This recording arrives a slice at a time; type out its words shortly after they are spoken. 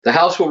The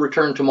House will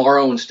return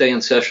tomorrow and stay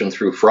in session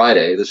through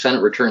Friday. The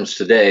Senate returns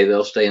today.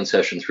 They'll stay in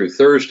session through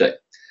Thursday.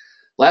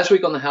 Last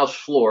week on the House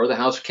floor, the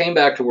House came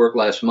back to work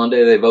last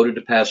Monday. They voted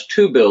to pass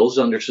two bills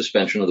under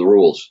suspension of the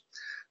rules.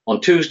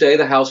 On Tuesday,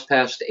 the House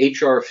passed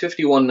H.R.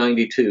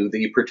 5192,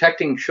 the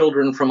Protecting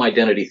Children from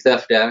Identity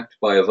Theft Act,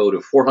 by a vote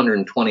of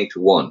 420 to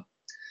 1.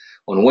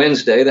 On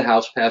Wednesday, the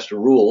House passed a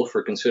rule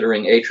for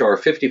considering H.R.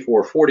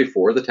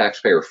 5444, the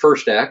Taxpayer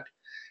First Act,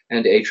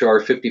 and H.R.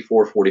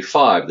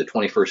 5445, the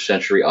 21st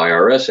Century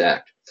IRS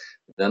Act.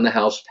 Then the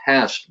House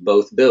passed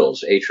both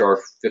bills. H.R.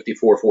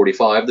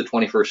 5445, the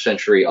 21st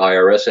Century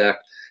IRS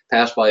Act,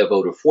 passed by a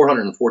vote of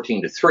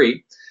 414 to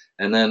 3,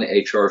 and then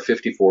H.R.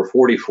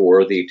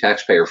 5444, the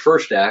Taxpayer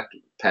First Act,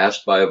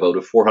 passed by a vote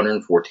of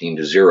 414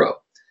 to 0.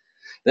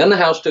 Then the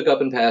House took up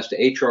and passed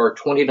H.R.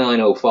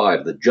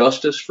 2905, the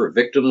Justice for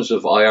Victims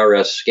of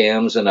IRS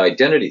Scams and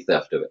Identity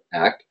Theft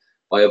Act,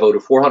 by a vote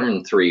of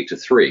 403 to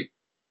 3.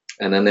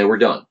 And then they were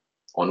done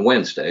on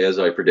Wednesday, as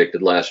I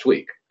predicted last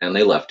week, and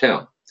they left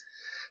town.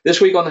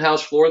 This week on the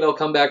House floor, they'll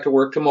come back to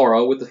work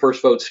tomorrow with the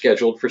first vote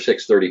scheduled for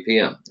 6:30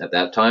 p.m. At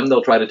that time,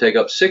 they'll try to take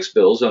up 6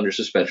 bills under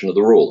suspension of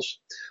the rules.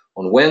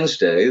 On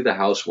Wednesday, the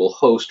House will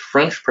host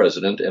French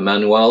President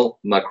Emmanuel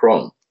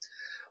Macron.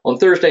 On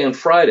Thursday and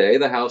Friday,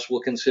 the House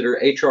will consider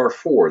H.R.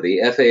 4, the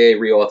FAA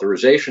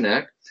Reauthorization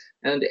Act,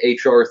 and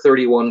H.R.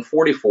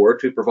 3144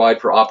 to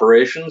provide for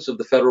operations of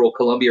the Federal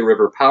Columbia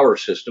River Power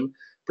System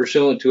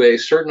pursuant to a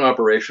certain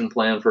operation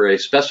plan for a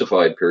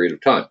specified period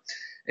of time.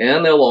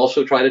 And they'll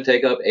also try to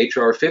take up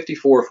H.R.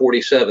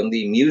 5447,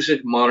 the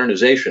Music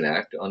Modernization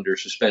Act, under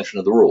suspension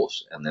of the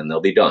rules, and then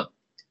they'll be done.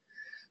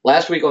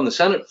 Last week on the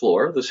Senate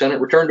floor, the Senate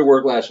returned to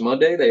work last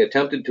Monday. They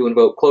attempted to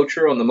invoke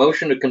cloture on the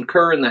motion to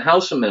concur in the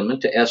House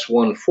amendment to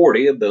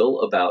S-140, a bill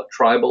about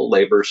tribal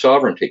labor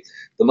sovereignty.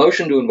 The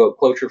motion to invoke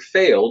cloture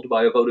failed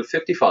by a vote of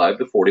 55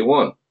 to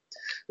 41.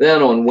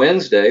 Then on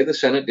Wednesday, the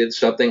Senate did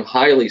something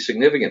highly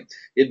significant.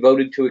 It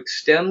voted to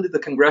extend the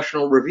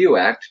Congressional Review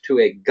Act to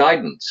a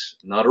guidance,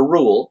 not a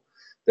rule,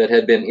 that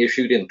had been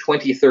issued in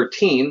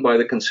 2013 by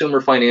the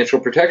Consumer Financial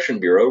Protection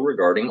Bureau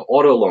regarding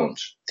auto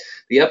loans.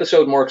 The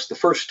episode marks the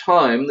first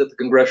time that the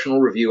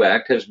Congressional Review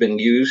Act has been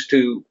used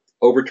to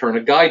overturn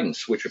a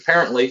guidance, which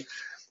apparently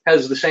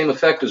has the same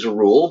effect as a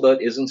rule,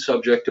 but isn't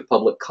subject to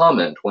public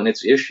comment when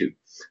it's issued.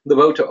 The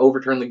vote to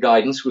overturn the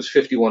guidance was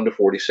 51 to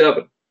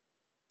 47.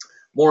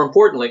 More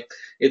importantly,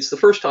 it's the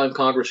first time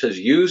Congress has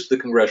used the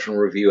Congressional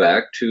Review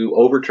Act to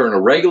overturn a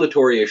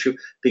regulatory issue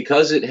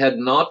because it had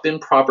not been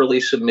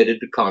properly submitted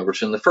to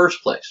Congress in the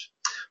first place.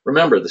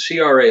 Remember, the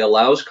CRA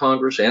allows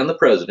Congress and the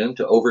President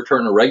to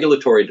overturn a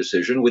regulatory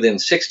decision within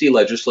 60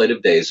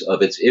 legislative days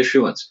of its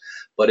issuance,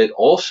 but it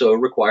also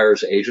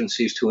requires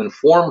agencies to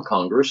inform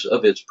Congress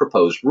of its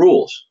proposed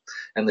rules.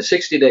 And the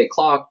 60-day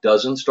clock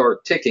doesn't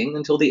start ticking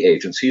until the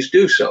agencies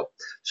do so.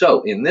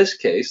 So, in this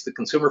case, the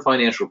Consumer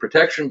Financial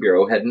Protection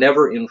Bureau had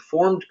never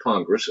informed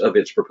Congress of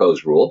its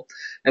proposed rule,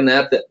 and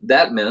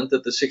that meant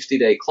that the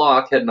 60-day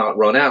clock had not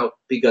run out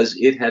because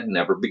it had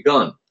never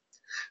begun.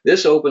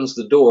 This opens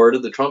the door to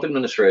the Trump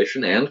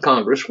administration and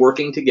Congress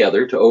working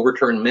together to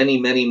overturn many,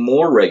 many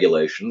more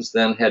regulations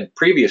than had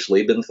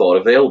previously been thought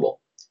available.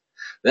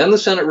 Then the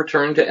Senate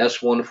returned to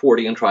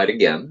S-140 and tried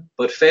again,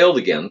 but failed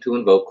again to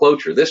invoke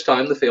cloture. This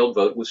time the failed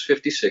vote was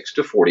 56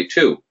 to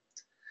 42.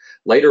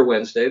 Later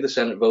Wednesday, the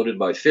Senate voted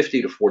by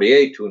 50 to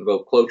 48 to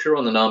invoke cloture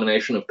on the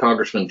nomination of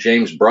Congressman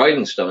James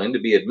Bridenstine to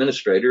be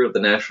administrator of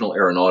the National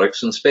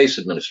Aeronautics and Space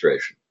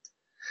Administration.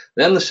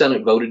 Then the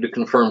Senate voted to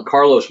confirm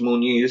Carlos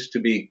Muñiz to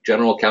be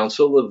general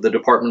counsel of the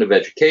Department of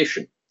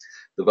Education.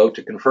 The vote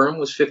to confirm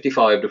was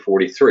 55 to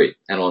 43.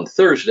 And on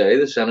Thursday,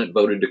 the Senate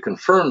voted to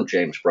confirm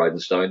James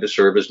Bridenstine to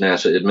serve as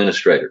NASA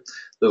administrator.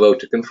 The vote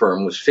to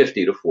confirm was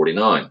 50 to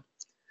 49.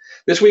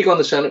 This week on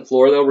the Senate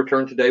floor, they'll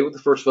return today with the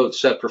first vote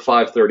set for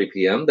 5:30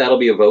 p.m. That'll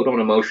be a vote on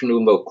a motion to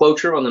invoke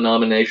cloture on the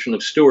nomination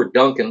of Stuart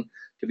Duncan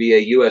to be a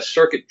U.S.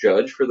 Circuit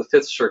Judge for the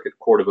Fifth Circuit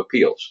Court of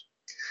Appeals.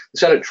 The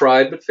Senate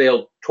tried but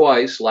failed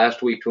twice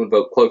last week to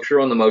invoke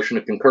cloture on the motion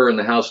to concur in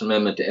the House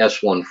amendment to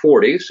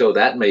S-140, so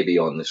that may be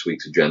on this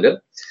week's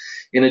agenda.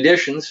 In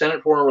addition,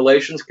 Senate Foreign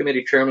Relations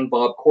Committee Chairman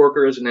Bob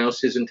Corker has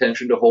announced his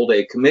intention to hold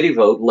a committee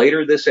vote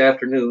later this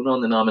afternoon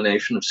on the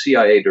nomination of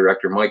CIA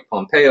Director Mike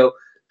Pompeo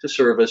to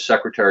serve as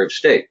Secretary of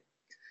State.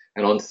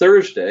 And on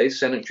Thursday,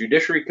 Senate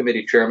Judiciary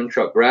Committee Chairman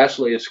Chuck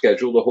Grassley is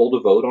scheduled to hold a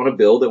vote on a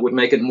bill that would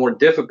make it more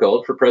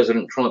difficult for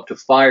President Trump to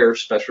fire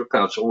Special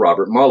Counsel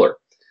Robert Mueller.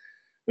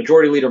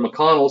 Majority Leader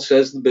McConnell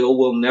says the bill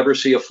will never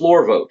see a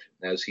floor vote.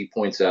 As he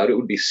points out, it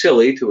would be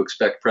silly to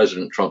expect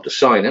President Trump to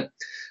sign it.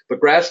 But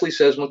Grassley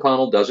says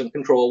McConnell doesn't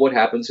control what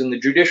happens in the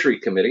Judiciary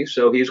Committee,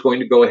 so he's going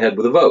to go ahead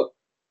with a vote.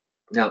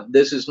 Now,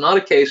 this is not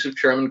a case of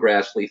Chairman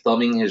Grassley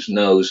thumbing his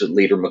nose at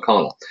Leader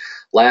McConnell.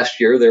 Last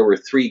year, there were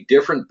 3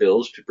 different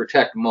bills to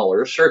protect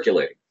Mueller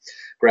circulating.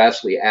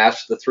 Grassley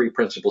asked the 3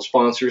 principal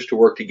sponsors to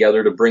work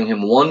together to bring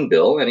him one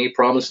bill, and he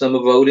promised them a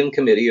vote in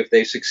committee if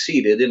they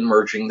succeeded in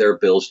merging their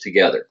bills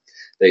together.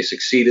 They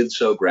succeeded,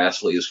 so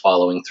Grassley is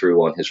following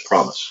through on his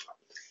promise.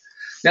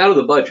 Now to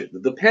the budget.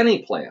 The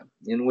penny plan,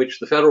 in which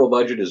the federal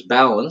budget is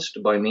balanced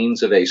by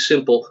means of a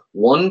simple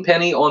 1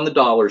 penny on the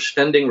dollar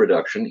spending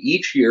reduction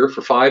each year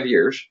for 5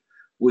 years,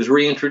 was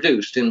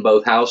reintroduced in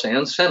both House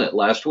and Senate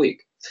last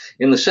week.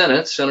 In the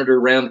Senate, Senator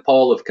Rand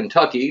Paul of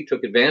Kentucky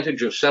took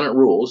advantage of Senate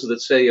rules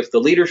that say if the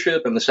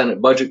leadership and the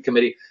Senate Budget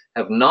Committee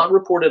have not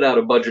reported out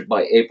a budget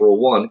by April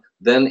 1,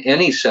 then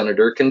any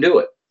senator can do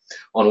it.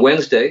 On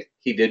Wednesday,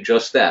 he did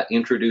just that,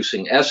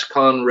 introducing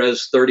S-Con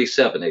Res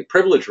 37, a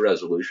privilege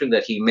resolution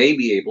that he may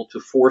be able to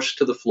force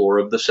to the floor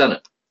of the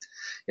Senate.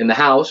 In the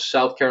House,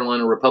 South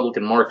Carolina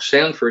Republican Mark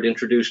Sanford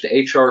introduced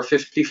H.R.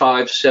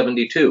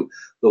 5572,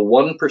 the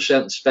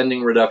 1%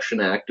 Spending Reduction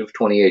Act of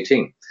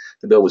 2018.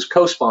 The bill was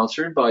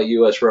co-sponsored by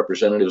U.S.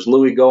 Representatives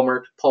Louis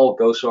Gohmert, Paul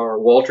Gosar,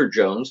 Walter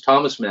Jones,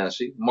 Thomas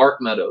Massie, Mark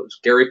Meadows,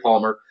 Gary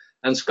Palmer,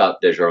 and Scott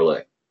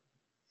DesJarlais.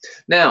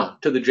 Now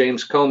to the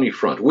James Comey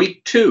front.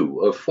 Week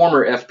 2 of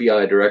former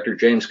FBI Director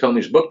James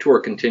Comey's book tour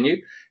continued,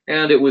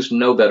 and it was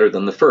no better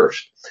than the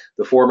first.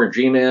 The former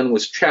G-Man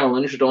was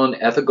challenged on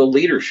ethical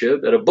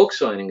leadership at a book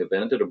signing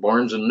event at a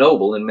Barnes &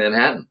 Noble in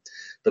Manhattan.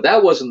 But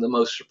that wasn't the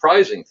most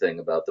surprising thing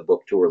about the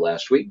book tour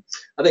last week.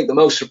 I think the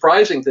most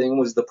surprising thing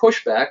was the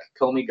pushback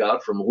Comey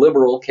got from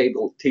liberal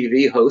cable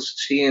TV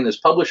hosts he and his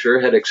publisher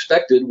had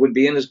expected would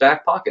be in his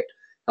back pocket,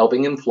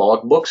 helping him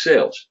flog book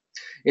sales.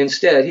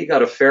 Instead, he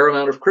got a fair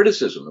amount of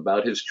criticism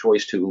about his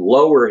choice to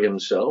lower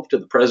himself to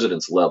the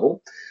president's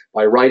level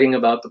by writing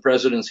about the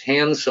president's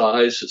hand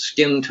size,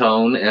 skin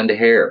tone, and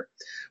hair.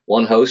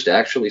 One host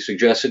actually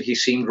suggested he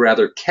seemed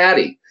rather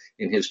catty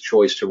in his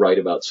choice to write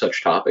about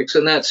such topics,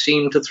 and that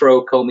seemed to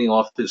throw Comey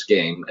off his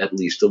game at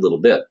least a little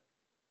bit.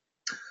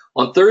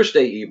 On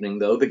Thursday evening,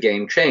 though, the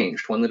game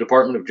changed when the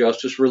Department of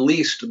Justice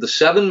released the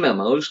 7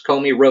 memos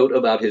Comey wrote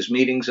about his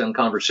meetings and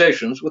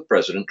conversations with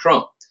President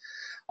Trump.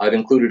 I've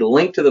included a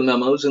link to the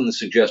memos in the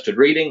suggested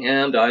reading,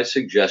 and I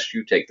suggest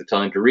you take the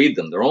time to read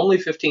them. They're only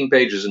 15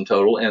 pages in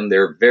total, and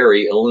they're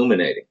very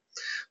illuminating.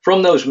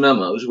 From those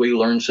memos, we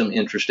learned some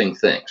interesting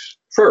things.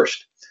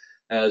 First,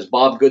 as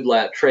Bob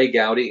Goodlatte, Trey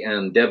Gowdy,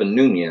 and Devin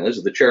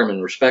Nunes, the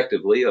chairman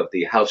respectively of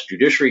the House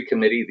Judiciary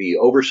Committee, the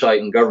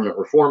Oversight and Government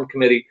Reform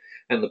Committee,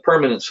 and the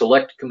Permanent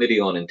Select Committee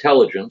on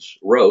Intelligence,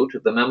 wrote,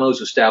 the memos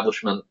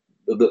establish,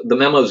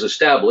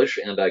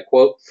 and I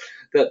quote,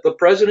 that the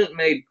president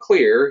made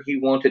clear he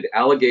wanted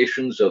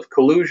allegations of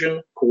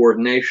collusion,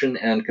 coordination,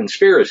 and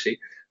conspiracy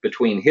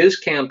between his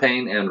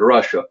campaign and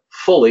Russia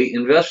fully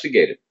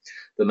investigated.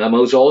 The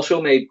memos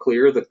also made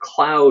clear the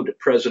cloud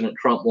President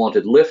Trump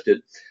wanted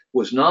lifted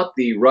was not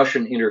the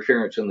Russian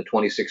interference in the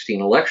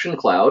 2016 election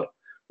cloud.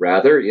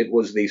 Rather, it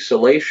was the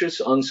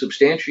salacious,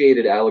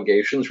 unsubstantiated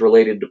allegations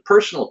related to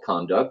personal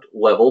conduct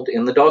leveled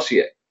in the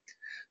dossier.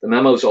 The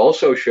memos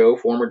also show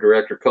former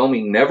Director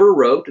Comey never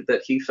wrote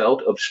that he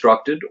felt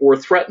obstructed or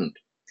threatened.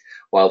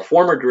 While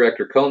former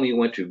Director Comey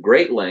went to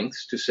great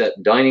lengths to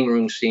set dining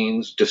room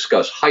scenes,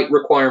 discuss height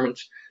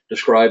requirements,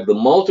 describe the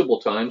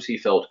multiple times he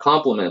felt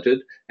complimented,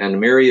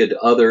 and myriad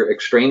other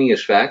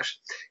extraneous facts,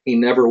 he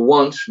never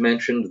once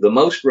mentioned the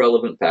most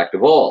relevant fact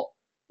of all,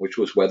 which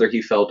was whether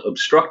he felt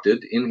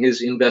obstructed in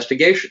his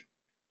investigation.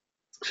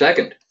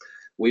 Second,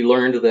 we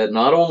learned that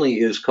not only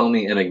is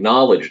Comey an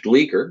acknowledged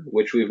leaker,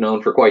 which we've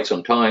known for quite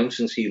some time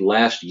since he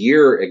last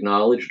year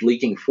acknowledged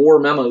leaking 4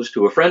 memos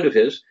to a friend of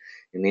his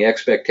in the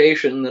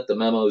expectation that the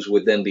memos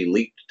would then be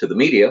leaked to the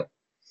media,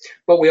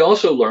 but we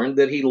also learned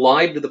that he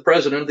lied to the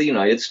President of the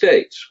United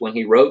States when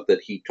he wrote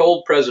that he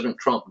told President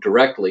Trump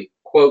directly,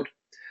 quote,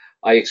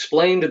 I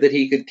explained that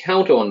he could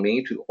count on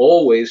me to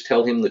always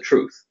tell him the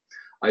truth.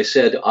 I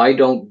said, I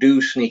don't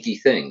do sneaky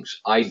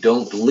things. I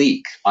don't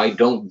leak. I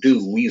don't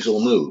do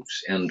weasel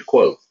moves, end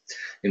quote.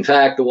 In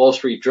fact, the Wall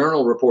Street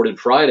Journal reported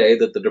Friday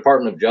that the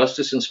Department of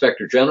Justice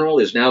Inspector General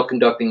is now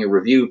conducting a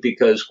review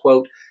because,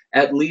 quote,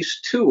 at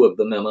least 2 of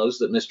the memos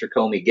that Mr.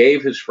 Comey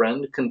gave his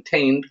friend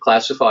contained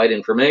classified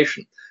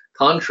information,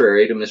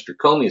 contrary to Mr.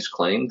 Comey's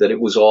claim that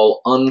it was all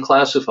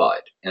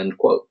unclassified, end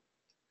quote.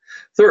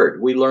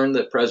 Third, we learned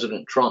that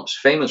President Trump's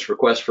famous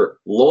request for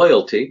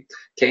loyalty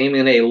came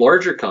in a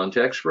larger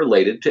context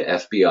related to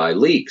FBI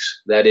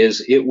leaks. That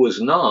is, it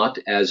was not,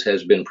 as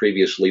has been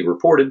previously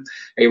reported,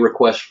 a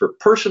request for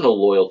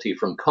personal loyalty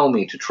from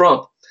Comey to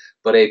Trump,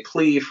 but a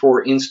plea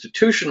for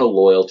institutional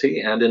loyalty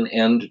and an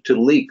end to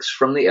leaks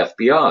from the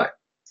FBI.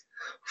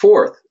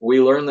 Fourth, we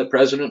learned that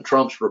President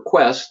Trump's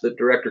request that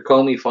Director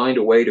Comey find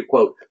a way to,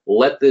 quote,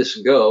 let this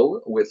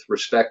go with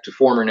respect to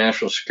former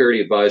National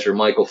Security Advisor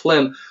Michael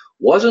Flynn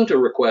wasn't a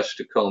request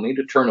to Comey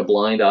to turn a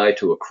blind eye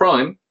to a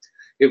crime.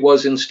 It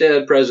was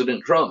instead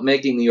President Trump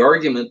making the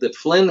argument that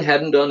Flynn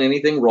hadn't done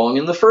anything wrong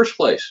in the first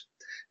place.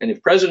 And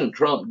if President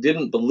Trump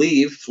didn't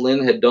believe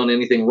Flynn had done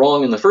anything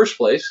wrong in the first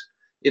place,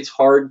 it's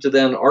hard to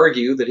then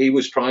argue that he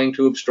was trying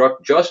to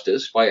obstruct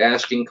justice by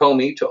asking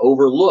Comey to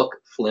overlook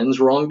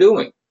Flynn's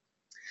wrongdoing.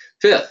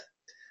 Fifth,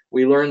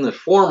 we learned that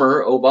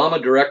former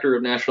Obama Director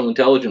of National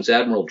Intelligence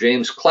Admiral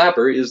James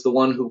Clapper is the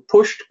one who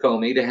pushed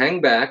Comey to hang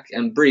back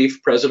and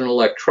brief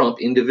President-elect Trump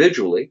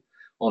individually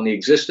on the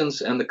existence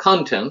and the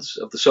contents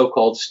of the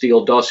so-called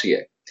Steele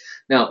dossier.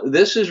 Now,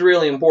 this is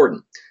really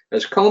important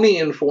As Comey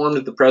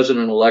informed the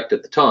president-elect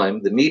at the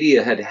time, the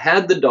media had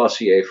had the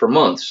dossier for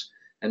months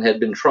and had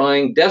been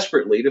trying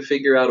desperately to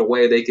figure out a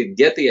way they could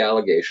get the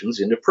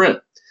allegations into print.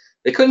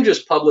 They couldn't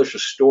just publish a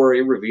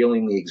story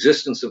revealing the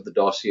existence of the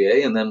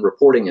dossier and then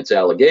reporting its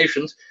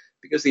allegations,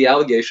 because the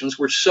allegations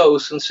were so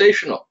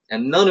sensational,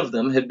 and none of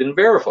them had been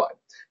verified.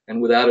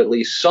 And without at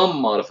least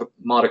some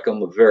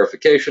modicum of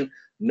verification,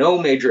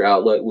 no major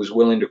outlet was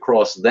willing to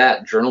cross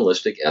that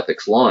journalistic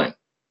ethics line.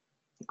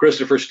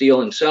 Christopher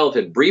Steele himself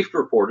had briefed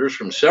reporters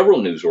from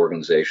several news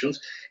organizations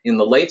in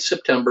the late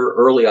September,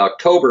 early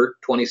October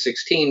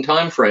 2016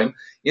 timeframe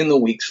in the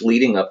weeks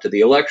leading up to the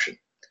election.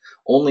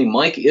 Only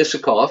Mike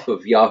Isikoff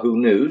of Yahoo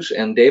News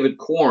and David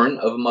Corn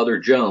of Mother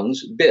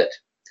Jones bit.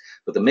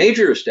 But the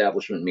major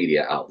establishment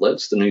media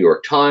outlets, the New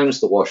York Times,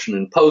 the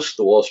Washington Post,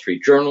 the Wall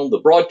Street Journal, the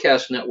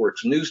broadcast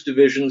networks' news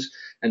divisions,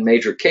 and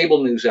major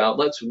cable news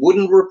outlets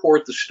wouldn't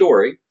report the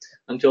story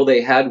until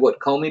they had what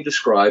Comey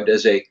described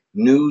as a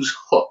news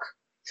hook.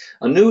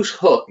 A news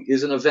hook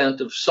is an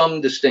event of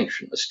some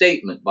distinction, a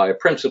statement by a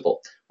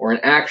principal, or an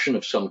action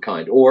of some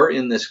kind, or,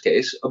 in this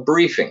case, a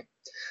briefing.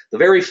 The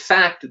very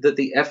fact that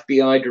the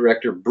FBI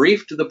director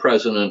briefed the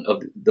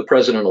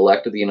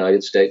president-elect of the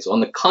United States on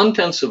the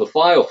contents of a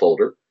file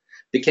folder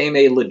became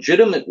a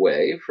legitimate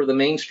way for the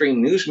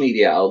mainstream news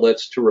media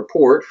outlets to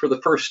report for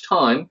the first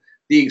time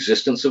the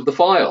existence of the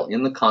file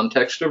in the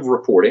context of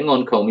reporting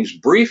on Comey's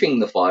briefing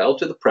the file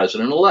to the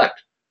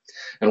president-elect.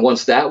 And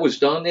once that was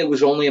done, it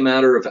was only a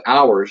matter of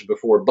hours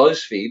before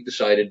BuzzFeed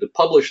decided to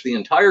publish the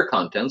entire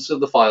contents of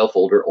the file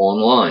folder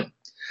online.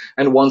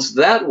 And once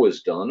that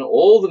was done,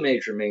 all the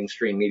major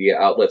mainstream media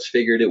outlets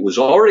figured it was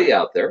already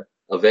out there,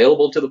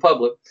 available to the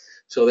public,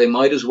 so they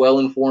might as well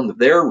inform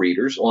their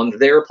readers on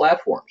their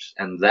platforms.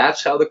 And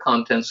that's how the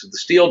contents of the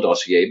Steele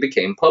dossier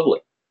became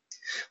public.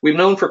 We've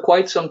known for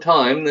quite some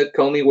time that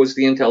Comey was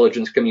the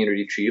intelligence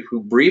community chief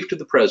who briefed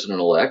the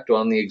president-elect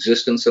on the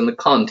existence and the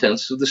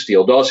contents of the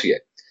Steele dossier.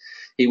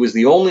 He was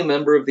the only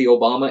member of the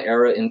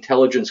Obama-era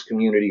intelligence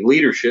community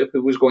leadership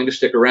who was going to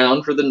stick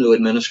around for the new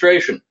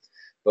administration.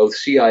 Both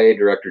CIA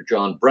Director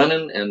John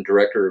Brennan and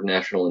Director of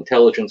National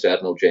Intelligence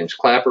Admiral James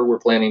Clapper were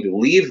planning to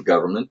leave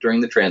government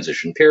during the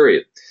transition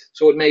period,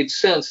 so it made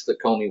sense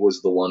that Comey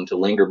was the one to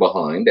linger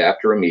behind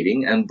after a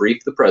meeting and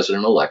brief the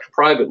president-elect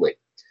privately.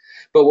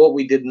 But what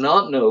we did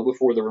not know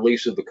before the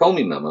release of the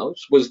Comey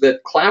memos was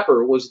that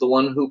Clapper was the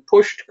one who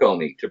pushed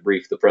Comey to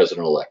brief the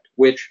president-elect,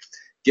 which,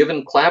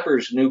 given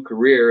Clapper's new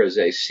career as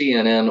a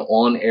CNN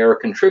on-air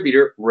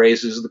contributor,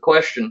 raises the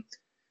question,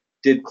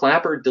 did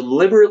Clapper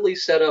deliberately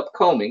set up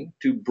Comey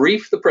to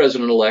brief the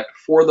president-elect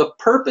for the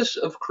purpose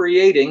of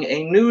creating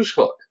a news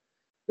hook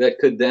that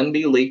could then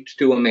be leaked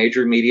to a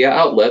major media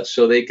outlet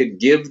so they could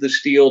give the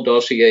Steele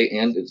dossier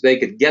and they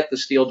could get the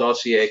Steele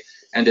dossier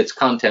and its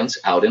contents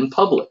out in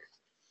public?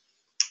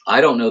 I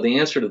don't know the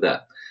answer to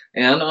that,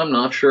 and I'm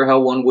not sure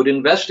how one would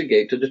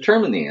investigate to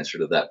determine the answer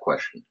to that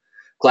question.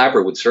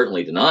 Clapper would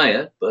certainly deny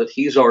it, but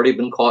he's already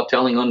been caught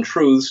telling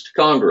untruths to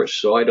Congress,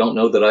 so I don't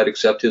know that I'd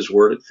accept his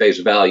word at face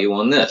value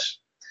on this.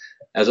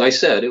 As I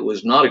said, it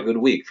was not a good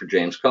week for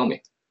James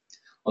Comey.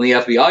 On the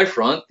FBI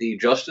front, the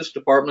Justice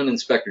Department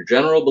Inspector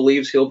General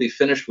believes he'll be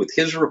finished with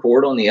his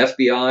report on the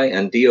FBI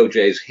and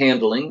DOJ's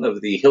handling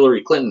of the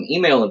Hillary Clinton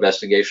email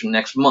investigation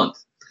next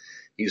month.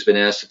 He's been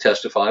asked to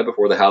testify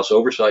before the House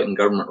Oversight and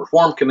Government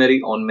Reform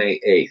Committee on May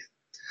 8th.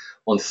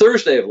 On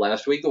Thursday of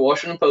last week, the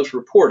Washington Post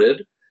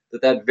reported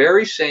that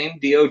very same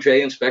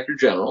DOJ Inspector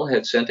General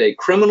had sent a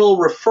criminal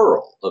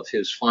referral of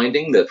his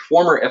finding that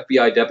former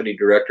FBI Deputy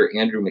Director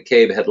Andrew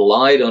McCabe had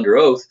lied under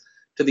oath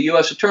to the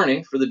U.S.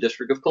 Attorney for the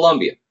District of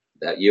Columbia.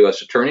 That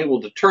U.S. Attorney will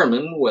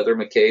determine whether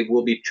McCabe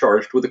will be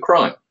charged with a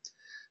crime.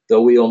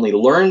 Though we only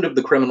learned of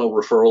the criminal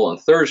referral on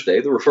Thursday,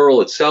 the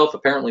referral itself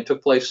apparently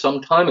took place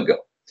some time ago.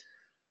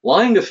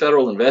 Lying to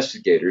federal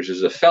investigators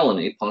is a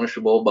felony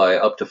punishable by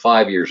up to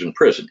 5 years in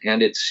prison,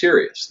 and it's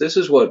serious. This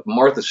is what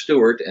Martha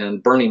Stewart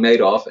and Bernie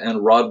Madoff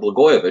and Rod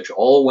Blagojevich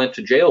all went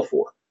to jail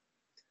for.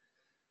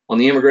 On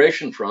the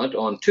immigration front,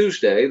 on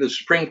Tuesday, the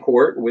Supreme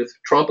Court, with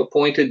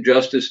Trump-appointed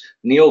Justice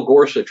Neil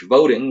Gorsuch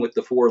voting with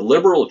the 4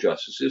 liberal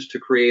justices to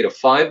create a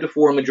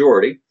 5-4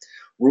 majority,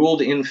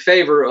 ruled in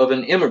favor of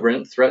an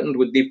immigrant threatened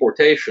with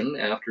deportation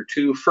after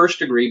 2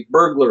 first-degree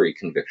burglary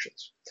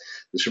convictions.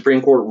 The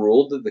Supreme Court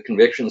ruled that the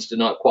convictions did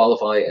not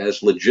qualify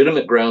as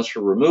legitimate grounds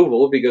for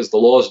removal because the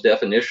law's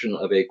definition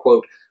of a,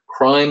 quote,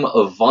 crime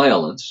of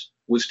violence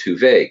was too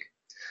vague.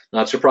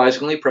 Not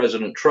surprisingly,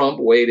 President Trump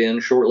weighed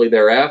in shortly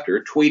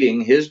thereafter,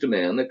 tweeting his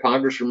demand that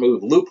Congress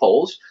remove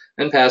loopholes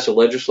and pass a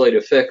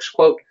legislative fix,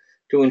 quote,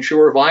 to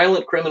ensure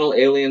violent criminal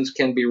aliens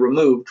can be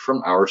removed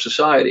from our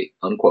society,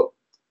 unquote.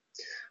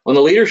 On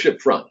the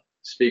leadership front,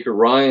 Speaker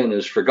Ryan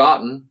is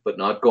forgotten but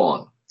not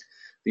gone.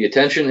 The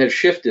attention has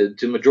shifted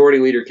to Majority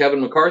Leader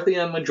Kevin McCarthy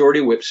and Majority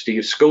Whip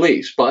Steve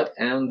Scalise. But,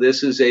 and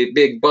this is a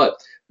big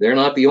but, they're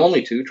not the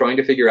only two trying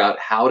to figure out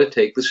how to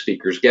take the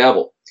Speaker's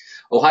gavel.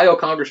 Ohio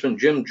Congressman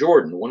Jim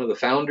Jordan, one of the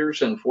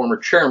founders and former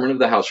chairman of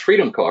the House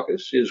Freedom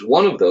Caucus, is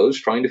one of those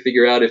trying to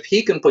figure out if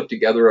he can put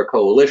together a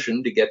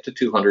coalition to get to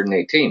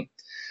 218.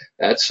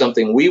 That's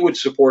something we would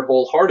support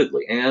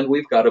wholeheartedly, and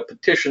we've got a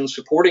petition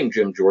supporting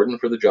Jim Jordan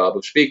for the job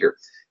of Speaker.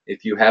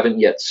 If you haven't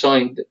yet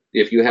signed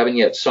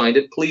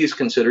it, please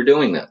consider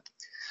doing that.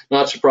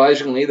 Not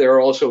surprisingly, there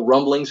are also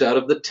rumblings out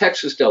of the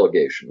Texas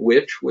delegation,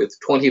 which, with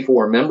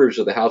 24 members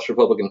of the House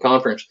Republican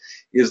Conference,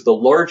 is the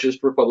largest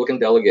Republican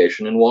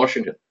delegation in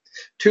Washington.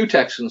 Two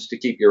Texans to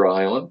keep your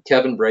eye on: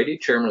 Kevin Brady,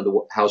 chairman of the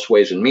House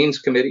Ways and Means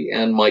Committee,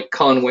 and Mike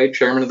Conway,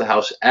 chairman of the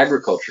House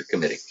Agriculture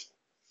Committee.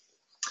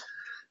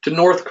 To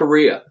North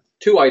Korea.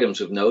 Two items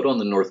of note on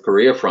the North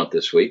Korea front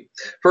this week.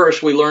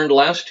 First, we learned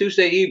last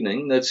Tuesday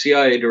evening that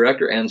CIA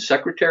Director and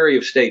Secretary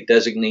of State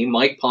designee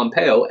Mike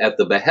Pompeo, at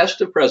the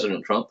behest of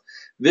President Trump,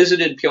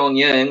 visited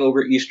Pyongyang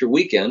over Easter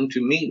weekend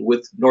to meet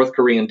with North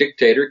Korean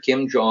dictator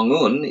Kim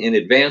Jong-un in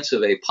advance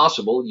of a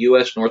possible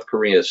U.S.-North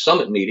Korea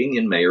summit meeting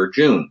in May or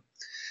June.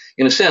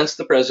 In a sense,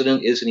 the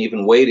president isn't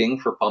even waiting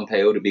for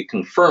Pompeo to be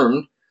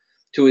confirmed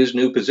to his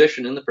new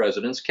position in the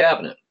president's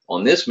cabinet.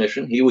 On this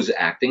mission, he was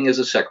acting as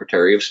a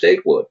Secretary of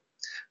State would,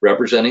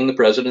 representing the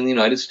President of the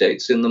United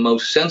States in the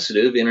most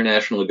sensitive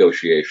international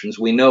negotiations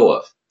we know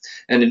of.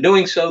 And in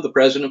doing so, the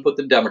President put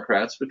the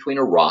Democrats between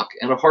a rock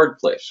and a hard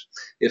place.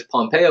 If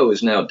Pompeo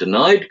is now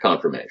denied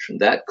confirmation,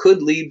 that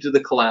could lead to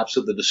the collapse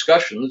of the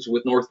discussions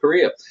with North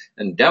Korea,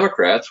 and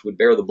Democrats would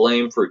bear the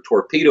blame for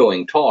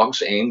torpedoing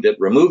talks aimed at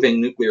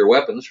removing nuclear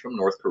weapons from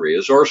North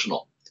Korea's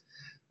arsenal.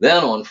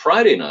 Then on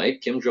Friday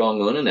night, Kim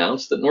Jong-un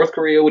announced that North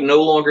Korea would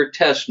no longer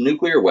test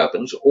nuclear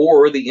weapons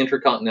or the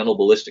intercontinental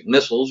ballistic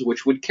missiles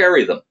which would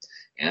carry them,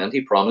 and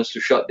he promised to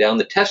shut down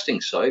the testing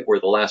site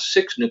where the last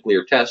 6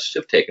 nuclear tests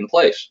have taken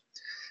place.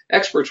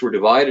 Experts were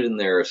divided in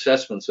their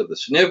assessments of the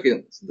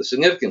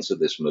significance of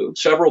this move.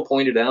 Several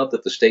pointed out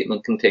that the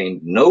statement contained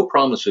no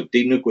promise of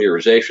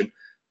denuclearization,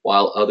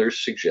 while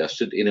others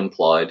suggested it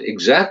implied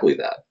exactly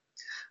that.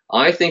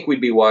 I think we'd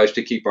be wise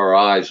to keep our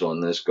eyes on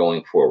this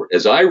going forward.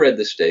 As I read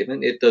the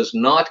statement, it does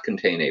not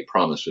contain a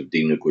promise of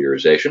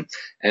denuclearization,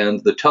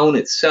 and the tone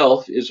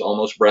itself is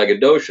almost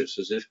braggadocious,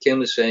 as if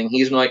Kim is saying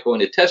he's not going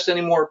to test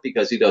anymore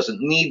because he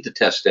doesn't need to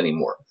test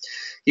anymore.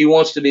 He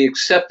wants to be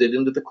accepted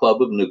into the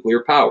club of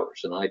nuclear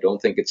powers, and I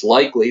don't think it's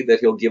likely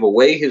that he'll give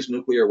away his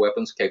nuclear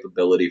weapons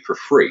capability for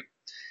free.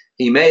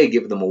 He may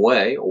give them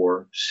away,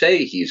 or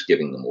say he's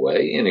giving them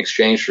away, in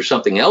exchange for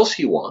something else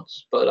he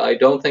wants, but I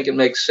don't think it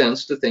makes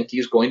sense to think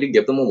he's going to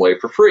give them away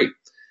for free.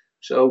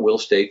 So we'll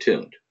stay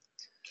tuned.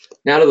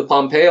 Now to the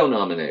Pompeo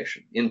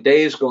nomination. In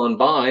days gone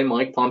by,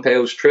 Mike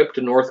Pompeo's trip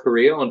to North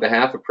Korea on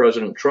behalf of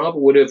President Trump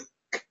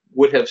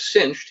would have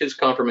cinched his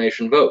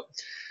confirmation vote.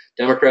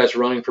 Democrats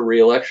running for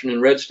re-election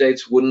in red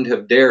states wouldn't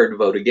have dared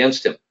vote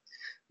against him.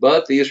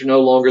 But these are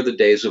no longer the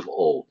days of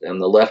old, and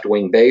the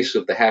left-wing base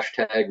of the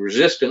hashtag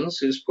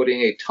resistance is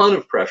putting a ton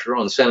of pressure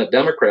on Senate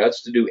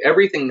Democrats to do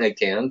everything they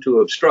can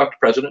to obstruct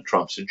President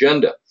Trump's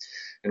agenda.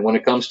 And when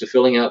it comes to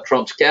filling out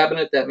Trump's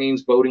cabinet, that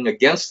means voting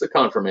against the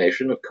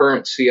confirmation of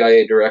current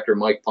CIA Director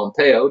Mike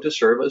Pompeo to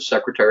serve as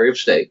Secretary of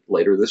State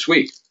later this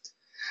week.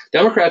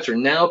 Democrats are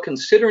now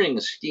considering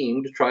a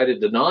scheme to try to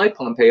deny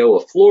Pompeo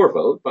a floor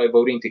vote by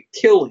voting to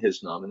kill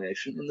his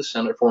nomination in the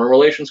Senate Foreign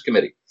Relations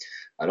Committee.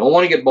 I don't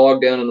want to get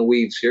bogged down in the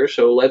weeds here,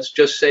 so let's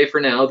just say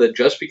for now that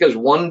just because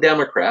one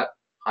Democrat,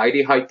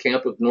 Heidi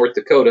Heitkamp of North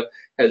Dakota,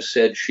 has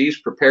said she's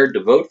prepared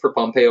to vote for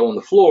Pompeo on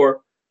the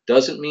floor,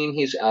 doesn't mean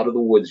he's out of the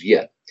woods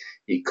yet.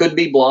 He could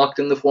be blocked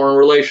in the Foreign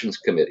Relations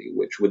Committee,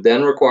 which would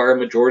then require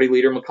Majority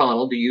Leader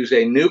McConnell to use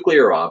a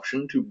nuclear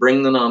option to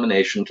bring the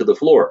nomination to the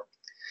floor.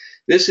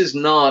 This is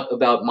not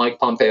about Mike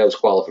Pompeo's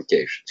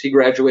qualifications. He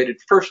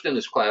graduated first in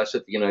his class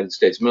at the United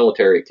States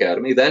Military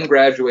Academy, then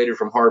graduated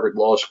from Harvard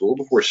Law School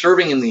before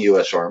serving in the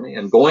U.S. Army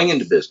and going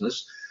into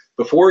business,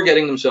 before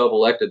getting himself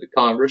elected to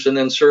Congress, and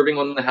then serving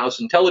on the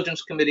House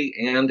Intelligence Committee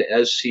and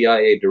as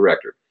CIA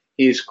Director.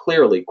 He is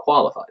clearly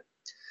qualified.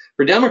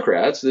 For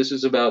Democrats, this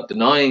is about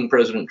denying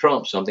President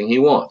Trump something he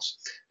wants.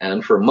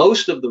 And for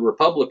most of the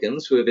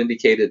Republicans who have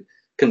indicated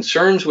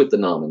concerns with the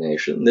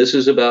nomination, this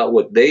is about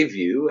what they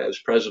view as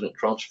President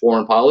Trump's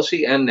foreign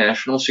policy and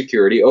national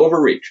security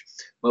overreach,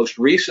 most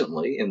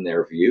recently, in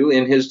their view,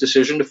 in his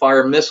decision to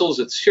fire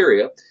missiles at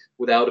Syria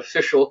without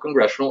official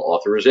congressional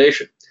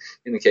authorization.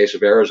 In the case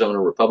of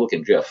Arizona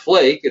Republican Jeff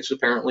Flake, it's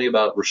apparently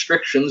about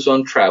restrictions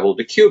on travel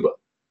to Cuba.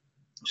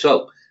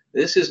 So,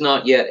 this is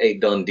not yet a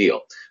done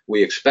deal.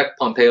 We expect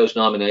Pompeo's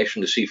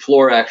nomination to see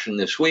floor action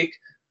this week,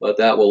 but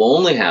that will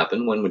only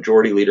happen when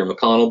Majority Leader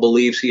McConnell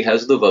believes he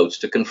has the votes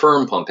to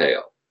confirm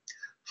Pompeo.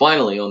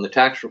 Finally, on the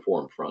tax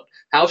reform front,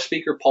 House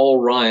Speaker Paul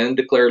Ryan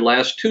declared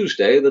last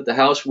Tuesday that the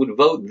House would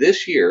vote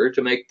this year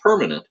to make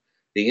permanent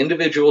the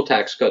individual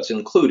tax cuts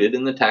included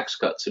in the Tax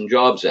Cuts and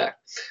Jobs Act.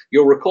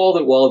 You'll recall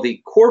that while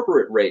the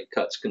corporate rate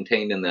cuts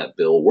contained in that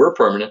bill were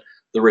permanent,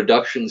 the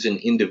reductions in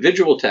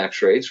individual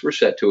tax rates were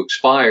set to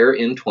expire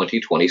in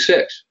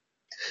 2026.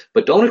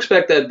 But don't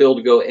expect that bill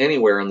to go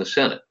anywhere in the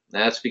Senate.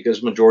 That's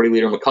because Majority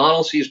Leader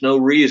McConnell sees no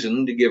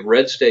reason to give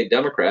red state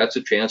Democrats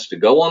a chance to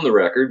go on the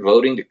record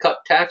voting to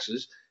cut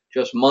taxes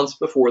just months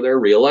before their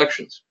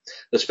re-elections,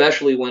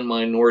 especially when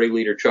Minority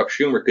Leader Chuck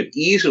Schumer could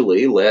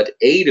easily let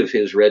 8 of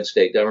his red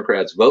state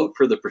Democrats vote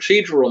for the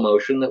procedural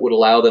motion that would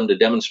allow them to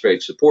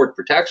demonstrate support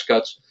for tax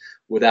cuts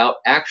without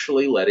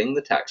actually letting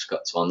the tax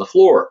cuts on the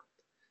floor.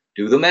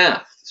 Do the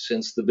math.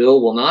 Since the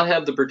bill will not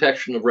have the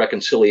protection of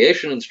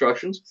reconciliation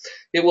instructions,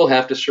 it will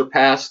have to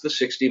surpass the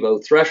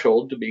 60-vote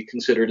threshold to be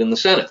considered in the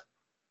Senate.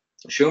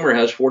 Schumer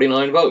has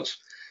 49 votes,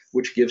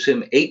 which gives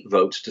him 8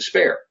 votes to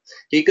spare.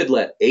 He could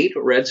let 8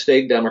 red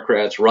state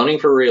Democrats running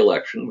for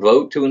re-election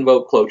vote to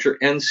invoke cloture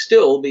and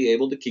still be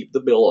able to keep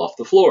the bill off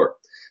the floor.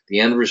 The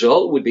end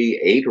result would be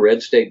 8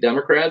 red state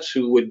Democrats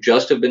who would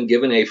just have been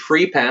given a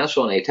free pass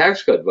on a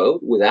tax cut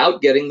vote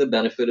without getting the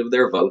benefit of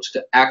their votes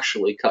to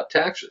actually cut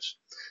taxes.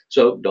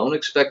 So don't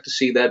expect to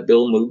see that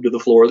bill move to the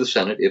floor of the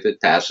Senate if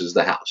it passes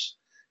the House.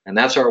 And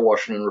that's our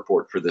Washington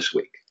Report for this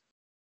week.